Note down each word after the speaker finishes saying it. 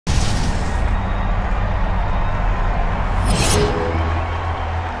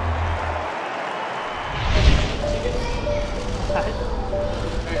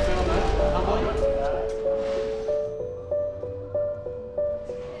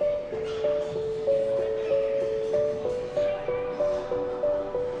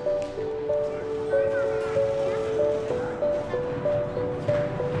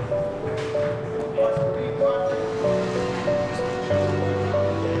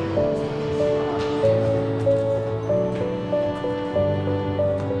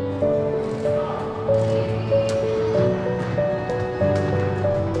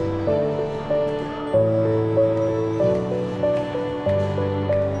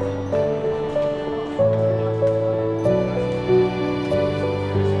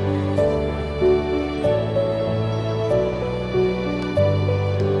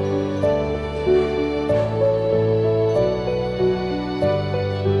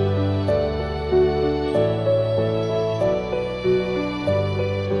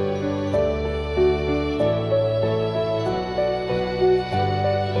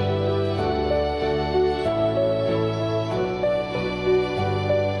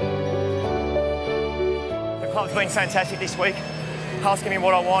Club's been fantastic this week, asking me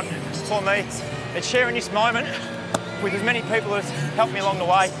what I want for me. It's sharing this moment with as many people as helped me along the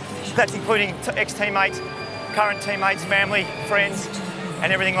way. That's including ex-teammates, current teammates, family, friends,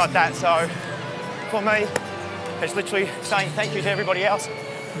 and everything like that. So for me, it's literally saying thank you to everybody else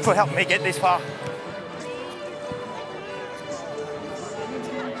for helping me get this far.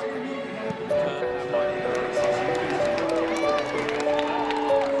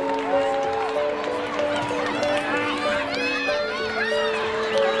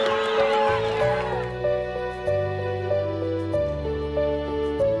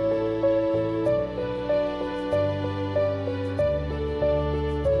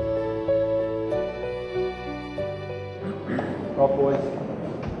 Right,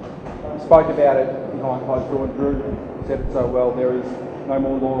 boys, spoke about it behind closed door, and Drew said it so well. There is no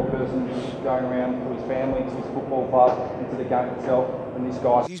more loyal person going around to his family, to his football club, and to the game itself than this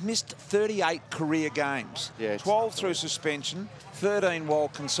guy. He's missed 38 career games, 12 through suspension, 13 while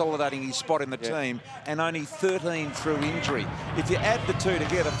consolidating his spot in the team, and only 13 through injury. If you add the two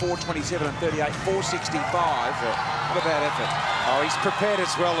together, 427 and 38, 465, what a bad effort. Oh, he's prepared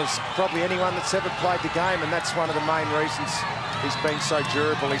as well as probably anyone that's ever played the game, and that's one of the main reasons he's been so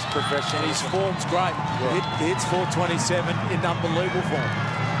durable. He's professional. His form's great. He hits 427 in unbelievable form.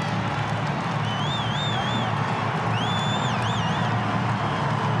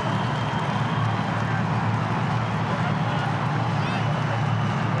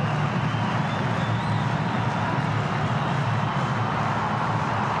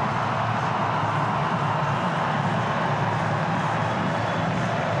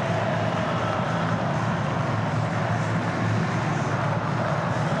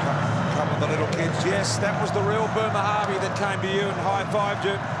 The little kids, yes, that was the real Brent Harvey that came to you and high-fived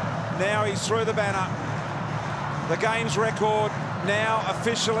you. Now he's through the banner. The game's record now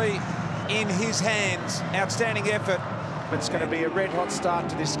officially in his hands. Outstanding effort. It's going to be a red-hot start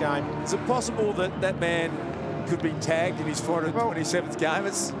to this game. Is it possible that that man could be tagged in his 427th game?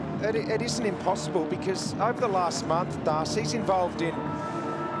 It isn't impossible, because over the last month, Darcy, he's involved in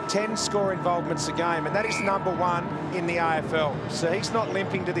 10 score involvements a game, and that is #1 in the AFL. So he's not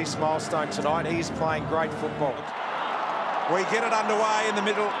limping to this milestone tonight. He is playing great football. We get it underway in the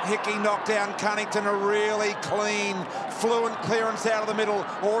middle. Hickey knocked down Cunnington. A really clean, fluent clearance out of the middle.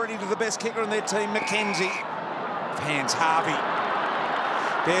 Already to the best kicker in their team, McKenzie. Hands Harvey.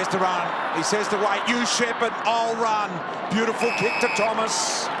 There's the run. He says to wait. You shepherd, I'll run. Beautiful kick to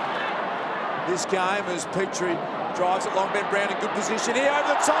Thomas. This game, as Petrie drives it long, Ben Brown in good position. Here over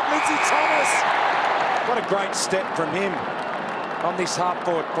the top, Lindsay Thomas. What a great step from him on this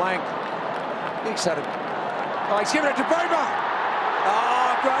half-forward flank. He's had it. Oh, he's giving it to Boomer.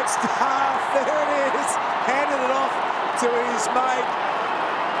 Oh, great stuff. There it is. Handed it off to his mate.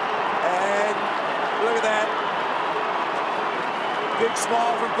 And look at that. Big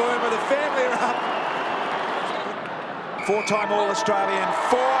smile from Boomer. The family are up. Four-time All-Australian,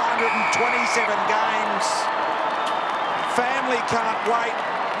 427 games. Family can't wait.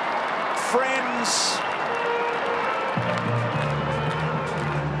 Friends.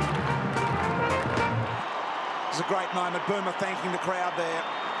 It's a great moment. Boomer thanking the crowd there,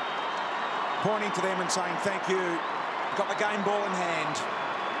 pointing to them and saying thank you. Got the game ball in hand.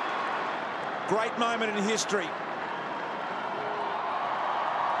 Great moment in history.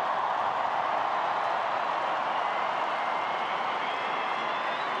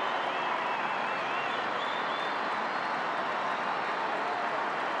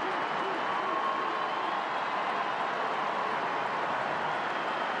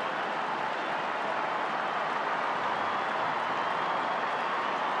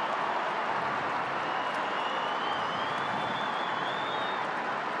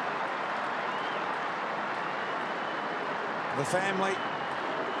 The family.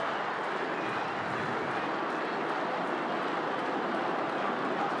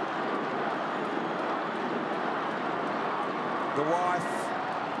 The wife.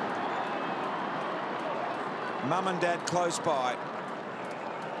 Mum and Dad close by.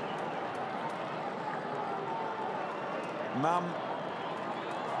 Mum.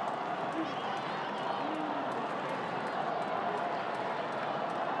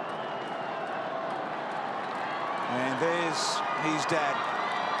 And there's his dad.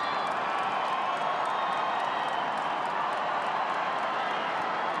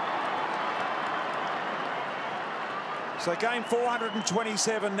 So game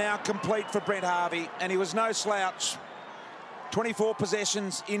 427 now complete for Brent Harvey, and he was no slouch. 24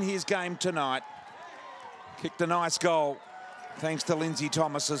 possessions in his game tonight. Kicked a nice goal, thanks to Lindsay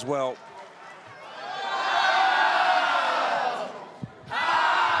Thomas as well.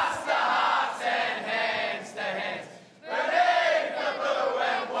 Hearts to hearts and hands to hands.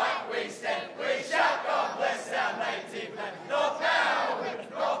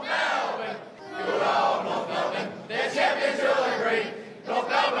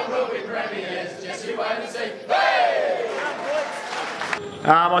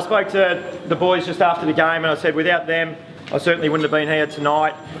 I spoke to the boys just after the game and I said without them I certainly wouldn't have been here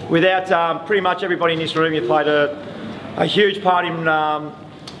tonight. Without pretty much everybody in this room, you played a huge part in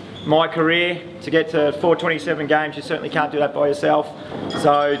my career. To get to 427 games, you certainly can't do that by yourself.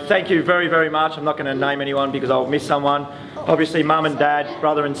 So thank you very, very much. I'm not going to name anyone because I'll miss someone. Obviously mum and dad,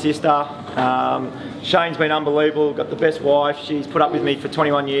 brother and sister. Shane's been unbelievable, got the best wife. She's put up with me for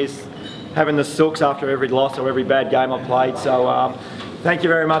 21 years, having the sooks after every loss or every bad game I've played. So thank you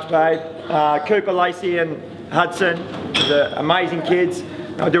very much, babe. Cooper, Lacey and Hudson, the amazing kids.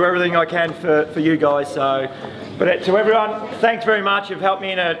 I do everything I can for you guys. So, but to everyone, thanks very much. You've helped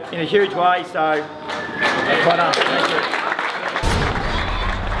me in a huge way. So, well done. Thank you.